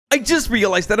I just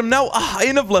realized that I'm now a high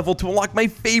enough level to unlock my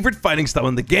favorite fighting style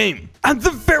in the game. And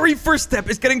the very first step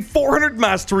is getting 400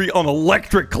 mastery on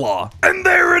Electric Claw. And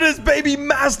there it is, baby,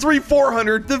 mastery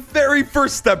 400, the very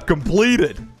first step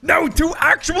completed. Now, to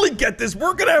actually get this,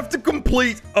 we're gonna have to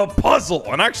complete a puzzle.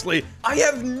 And actually, I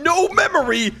have no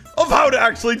memory of how to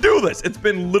actually do this. It's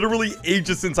been literally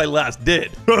ages since I last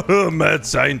did. Mad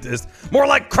scientist. More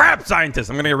like crap scientist.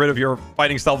 I'm gonna get rid of your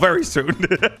fighting style very soon.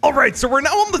 All right, so we're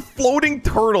now on the floating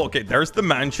turtle. Okay, there's the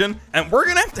mansion. And we're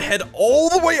gonna have to head all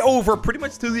the way over pretty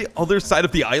much to the other side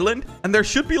of the island. And there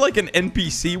should be like an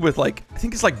NPC with like, I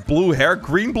think it's like blue hair,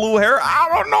 green blue hair. I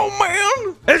don't know,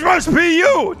 man. This must be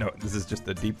you. No, this is just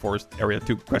a deep forest area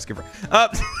 2 quest giver.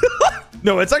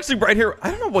 No, it's actually right here.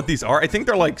 I don't know what these are. I think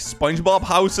they're like SpongeBob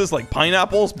houses, like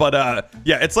pineapples, but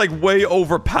yeah, it's like way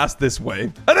over past this way.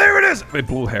 And there it is. Wait,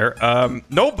 blue hair.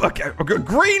 Nope. Okay,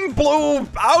 green blue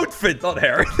outfit, not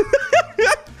hair.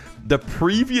 The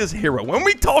previous hero. When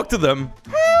we talk to them,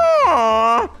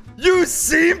 you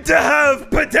seem to have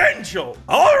potential.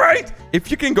 All right. If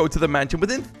you can go to the mansion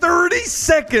within 30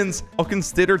 seconds, I'll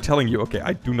consider telling you. Okay,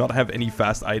 I do not have any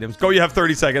fast items. Go, you have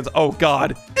 30 seconds. Oh,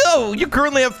 God. Go. You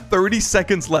currently have 30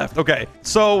 seconds left. Okay,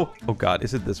 so... Oh, God.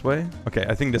 Is it this way? Okay,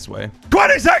 I think this way.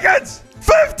 20 seconds.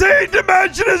 15. The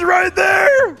mansion is right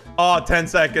there. Oh, 10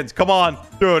 seconds. Come on.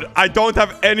 Dude, I don't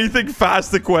have anything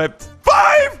fast equipped.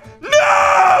 5.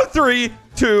 No. 3,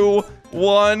 2,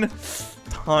 1.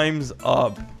 Time's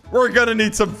up. We're gonna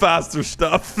need some faster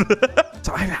stuff.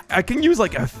 So I can use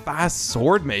like a fast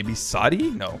sword, maybe.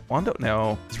 Sadi? No. Wando?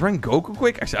 No. Is Rengoku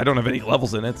quick? Actually, I don't have any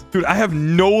levels in it. Dude, I have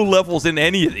no levels in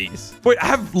any of these. Wait, I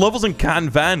have levels in Can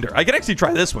Vander. I can actually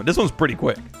try this one. This one's pretty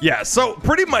quick. Yeah, so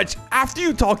pretty much after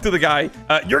you talk to the guy,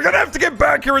 you're gonna have to get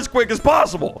back here as quick as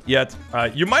possible. Yet,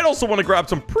 you might also want to grab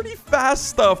some pretty fast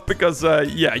stuff because,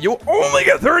 yeah, you only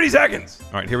get 30 seconds.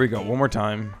 All right, here we go. One more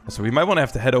time. So we might want to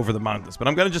have to head over the mountains, but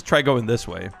I'm gonna just try going this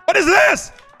way. What is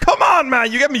this? Come on,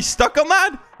 man. You got me stuck on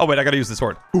that? Oh, wait. I got to use the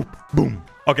sword. Oop, boom.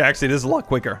 Okay, actually, this is a lot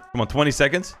quicker. Come on, 20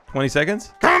 seconds. 20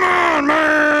 seconds. Come on,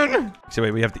 man. So,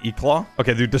 wait, we have to E-claw.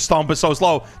 Okay, dude, the stomp is so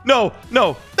slow. No,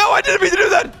 no. No, I didn't mean to do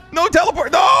that. No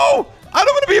teleport. No. I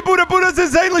don't want to be a Buddha. Buddha's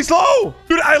insanely slow.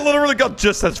 Dude, I literally got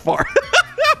just as far.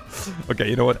 Okay,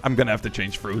 you know what? I'm gonna have to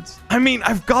change fruits. I mean,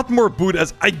 I've got more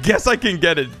Buddhas. I guess I can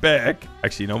get it back.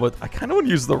 Actually, you know what? I kind of want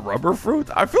to use the rubber fruit.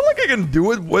 I feel like I can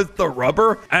do it with the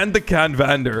rubber and the Can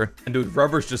Vander. And dude,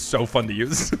 rubber's just so fun to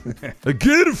use.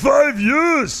 Again, 5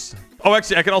 years. Oh,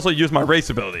 actually, I can also use my race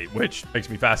ability, which makes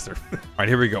me faster. All right,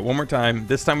 here we go. One more time.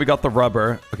 This time we got the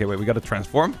rubber. Okay, wait, we got to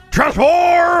transform.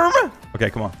 Transform!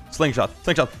 Okay, come on. Slingshot.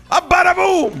 Slingshot. A bada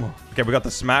boom! Okay, we got the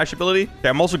smash ability. Okay,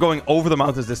 I'm also going over the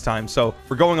mountains this time, so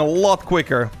we're going a lot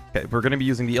quicker. Okay, we're going to be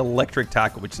using the electric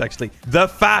tackle, which is actually the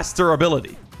faster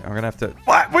ability. Okay, I'm going to have to...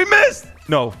 What? We missed!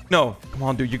 No, no. Come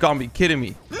on, dude. You gotta be kidding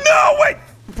me. No, wait!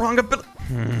 Wrong ability.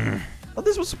 Oh,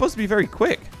 this was supposed to be very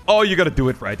quick. Oh, you got to do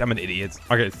it right. I'm an idiot.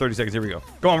 Okay, 30 seconds. Here we go.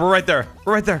 Go on. We're right there.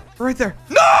 We're right there. We're right there.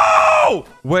 No!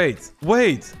 Wait.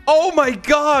 Wait. Oh, my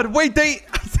God. Wait,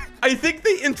 I think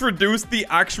they introduced the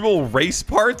actual race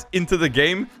part into the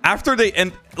game after they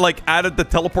added the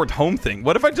teleport home thing.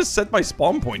 What if I just set my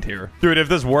spawn point here? Dude, if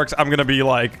this works, I'm going to be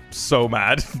like so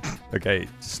mad. Okay,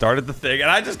 started the thing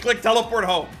and I just clicked teleport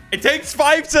home. It takes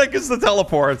 5 seconds to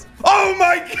teleport. Oh,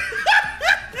 my God.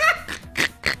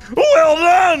 Well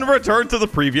done! Return to the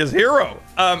previous hero.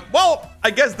 Well, I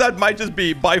guess that might just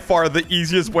be by far the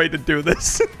easiest way to do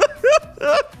this.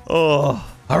 Oh.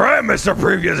 All right, Mr.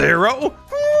 Previous Hero.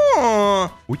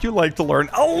 Oh. Would you like to learn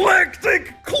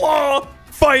Electric Claw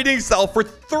fighting style for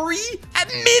 3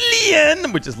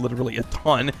 million, which is literally a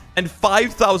ton, and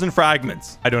 5,000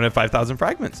 fragments? I don't have 5,000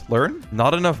 fragments. Learn?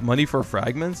 Not enough money for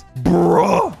fragments?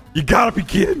 Bruh, you gotta be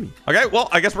kidding me. Okay, well,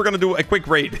 I guess we're gonna do a quick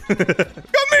raid.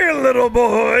 Come here, little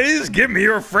boys. Give me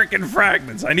your freaking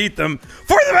fragments. I need them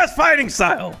for the best fighting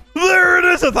style. There it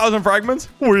is, 1,000 fragments.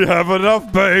 We have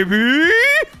enough, baby.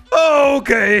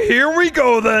 Okay, here we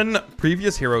go then.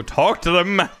 Previous hero, talk to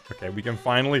them. Okay, we can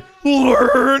finally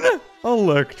learn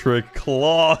Electric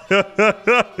Claw.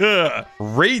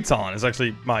 Rayton is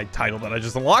actually my title that I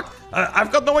just unlocked.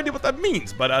 I've got no idea what that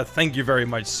means, but thank you very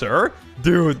much, sir.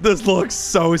 Dude, this looks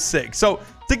so sick. So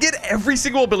to get every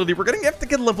single ability, we're gonna have to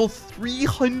get level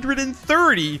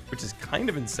 330, which is kind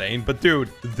of insane. But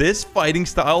dude, this fighting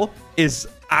style is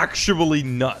actually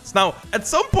nuts. Now, at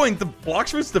some point, the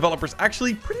Blox developers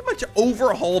actually pretty much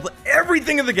overhauled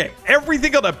everything in the game.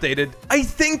 Everything got updated, I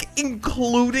think,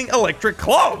 including Electric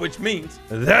Claw, which means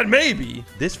that maybe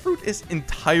this fruit is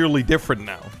entirely different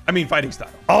now. I mean, fighting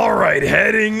style. All right,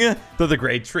 heading to the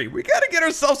Great Tree. We gotta get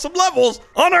ourselves some levels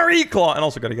on our E-Claw, and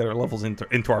also gotta get our levels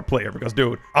into our player, because,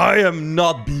 dude, I am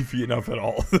not beefy enough at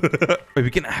all. Wait,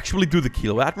 we can actually do the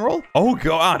Kilo Admiral? Oh,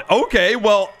 God. Okay,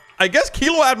 well, I guess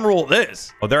Kilo Admiral it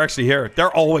is. Oh, they're actually here.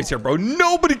 They're always here, bro.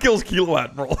 Nobody kills Kilo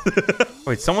Admiral.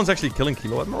 Wait, someone's actually killing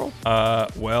Kilo Admiral?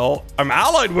 Well, I'm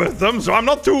allied with them, so I'm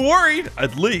not too worried,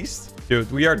 at least. Dude,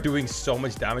 we are doing so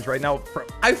much damage right now.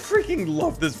 I freaking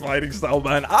love this fighting style,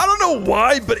 man. I don't know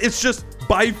why, but it's just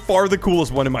by far the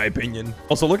coolest one in my opinion.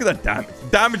 Also, look at that damage.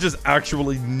 Damage is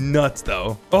actually nuts,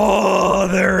 though. Oh,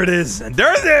 there it is. And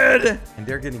they're dead. And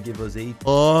they're going to give us a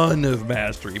ton of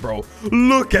mastery, bro.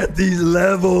 Look at these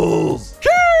levels.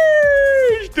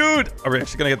 Sheesh, dude. Are we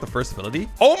actually going to get the first ability?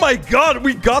 Oh, my God.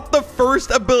 We got the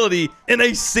first ability in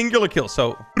a singular kill.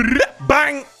 So,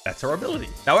 bang. That's our ability.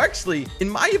 Now, actually, in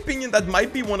my opinion, that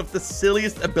might be one of the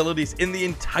silliest abilities in the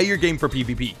entire game for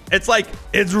PvP. It's like,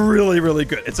 it's really, really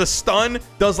good. It's a stun,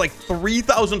 does like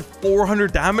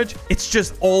 3,400 damage. It's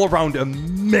just all around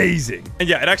amazing. And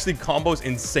yeah, it actually combos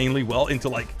insanely well into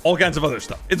like all kinds of other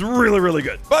stuff. It's really, really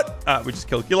good. But we just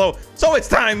killed Kilo. So it's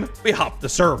time we hop the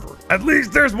server. At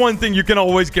least there's one thing you can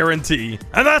always guarantee.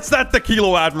 And that's that the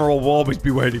Kilo Admiral will always be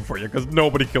waiting for you because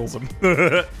nobody kills him.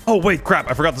 Oh, wait, crap.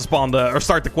 I forgot to spawn or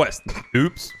start the quest.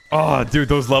 Oops. Oh, dude,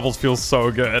 those levels feel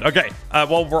so good. Okay,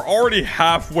 well, we're already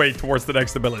halfway towards the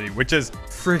next ability, which is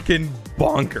freaking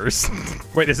bonkers.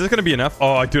 Wait, is this gonna be enough?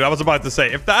 Oh, dude, I was about to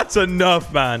say, if that's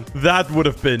enough, man, that would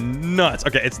have been nuts.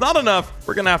 Okay, it's not enough.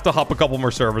 We're gonna have to hop a couple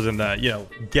more servers and, you know,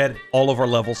 get all of our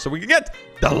levels so we can get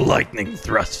the lightning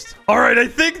thrust. All right, I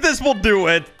think this will do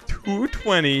it.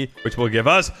 220, which will give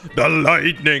us the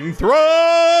lightning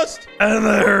thrust. And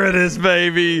there it is,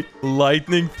 baby.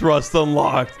 Lightning thrust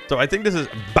unlocked. So I think this is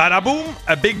bada boom,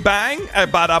 a big bang, a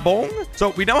bada boom. So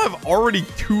we now have already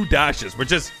 2 dashes,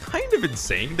 which is kind of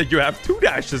insane that you have 2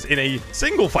 dashes in a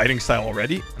single fighting style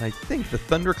already. And I think the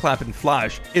thunderclap and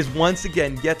flash is once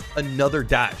again yet another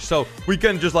dash. So we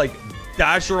can just like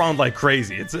dash around like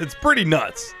crazy. It's pretty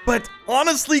nuts. But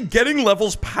honestly, getting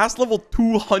levels past level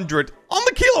 200 on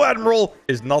the Kilo Admiral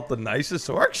is not the nicest.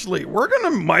 So actually, we're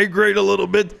gonna migrate a little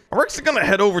bit. We're actually gonna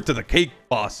head over to the Cake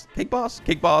Boss. Cake Boss?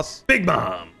 Cake Boss? Big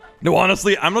Bomb. No,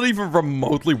 honestly, I'm not even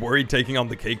remotely worried taking on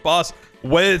the Cake Boss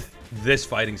with this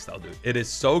fighting style, dude. It is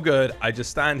so good. I just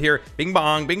stand here, bing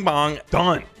bong,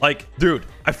 done. Like, dude,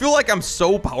 I feel like I'm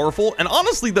so powerful. And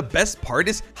honestly, the best part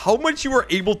is how much you are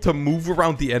able to move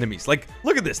around the enemies. Like,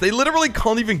 look at this. They literally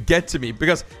can't even get to me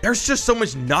because there's just so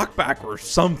much knockback or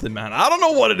something, man. I don't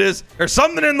know what it is. There's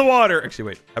something in the water.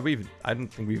 Actually, wait, I don't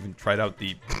think we even tried out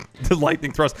the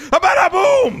lightning thrust. Bada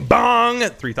boom, bong,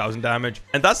 3,000 damage.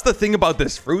 And that's the thing about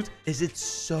this fruit is it's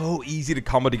so easy to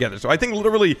combo together. So I think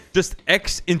literally just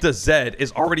X into Z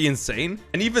is already insane.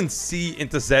 And even C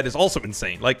into Z is also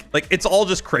insane. Like it's all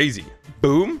just crazy.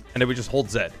 Boom. And then we just hold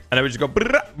Z. And then we just go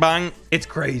bang. It's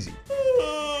crazy.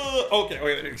 Okay,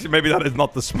 wait, maybe that is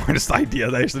not the smartest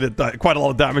idea. They actually did quite a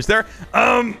lot of damage there.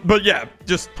 But yeah,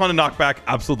 just ton of knockback.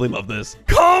 Absolutely love this.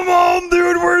 Come on,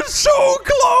 dude. We're so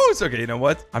close. Okay, you know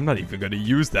what? I'm not even going to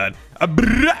use that.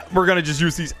 We're going to just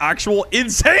use these actual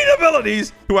insane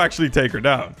abilities to actually take her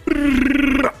down.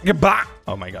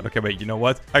 Oh my god. Okay, wait, you know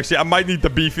what? Actually, I might need the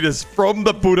beefiness from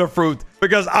the Buddha fruit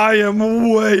because I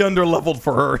am way under leveled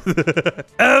for her.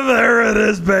 And there it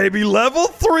is, baby. Level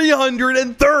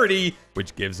 330,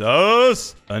 which gives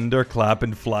us Thunderclap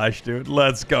and Flash, dude.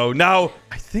 Let's go. Now,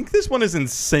 I think this one is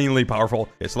insanely powerful.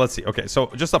 Okay, so let's see. Okay, so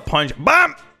just a punch.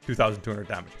 Bam! 2,200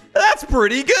 damage. That's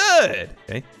pretty good.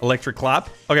 Okay, Electric Clap.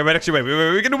 Okay, but actually,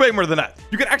 wait. We can do way more than that.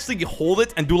 You can actually hold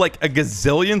it and do like a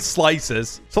gazillion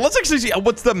slices. So let's actually see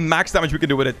what's the max damage we can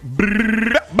do with it.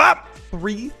 Bam!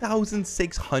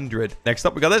 3,600. Next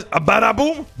up, we got this. A bada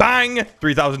boom. Bang.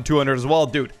 3,200 as well.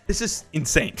 Dude, this is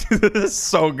insane. This is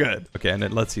so good. Okay, and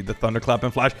then let's see the Thunderclap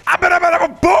and Flash. A bada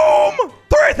bada boom.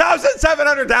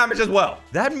 3,700 damage as well.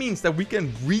 That means that we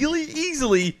can really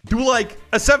easily do like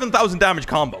a 7,000 damage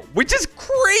combo, which is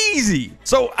crazy.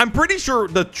 So I'm pretty sure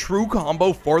the true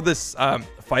combo for this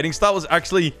fighting style is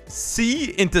actually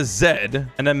C into Z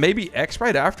and then maybe X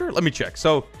right after. Let me check.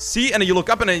 So C and then you look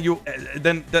up and then you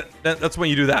that's when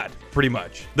you do that pretty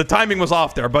much. The timing was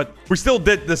off there, but we still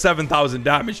did the 7,000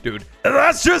 damage, dude. And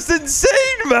that's just insane,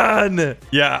 man.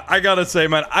 Yeah, I gotta say,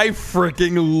 man, I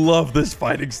freaking love this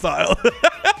fighting style.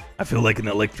 I feel like an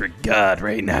electric god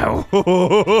right now.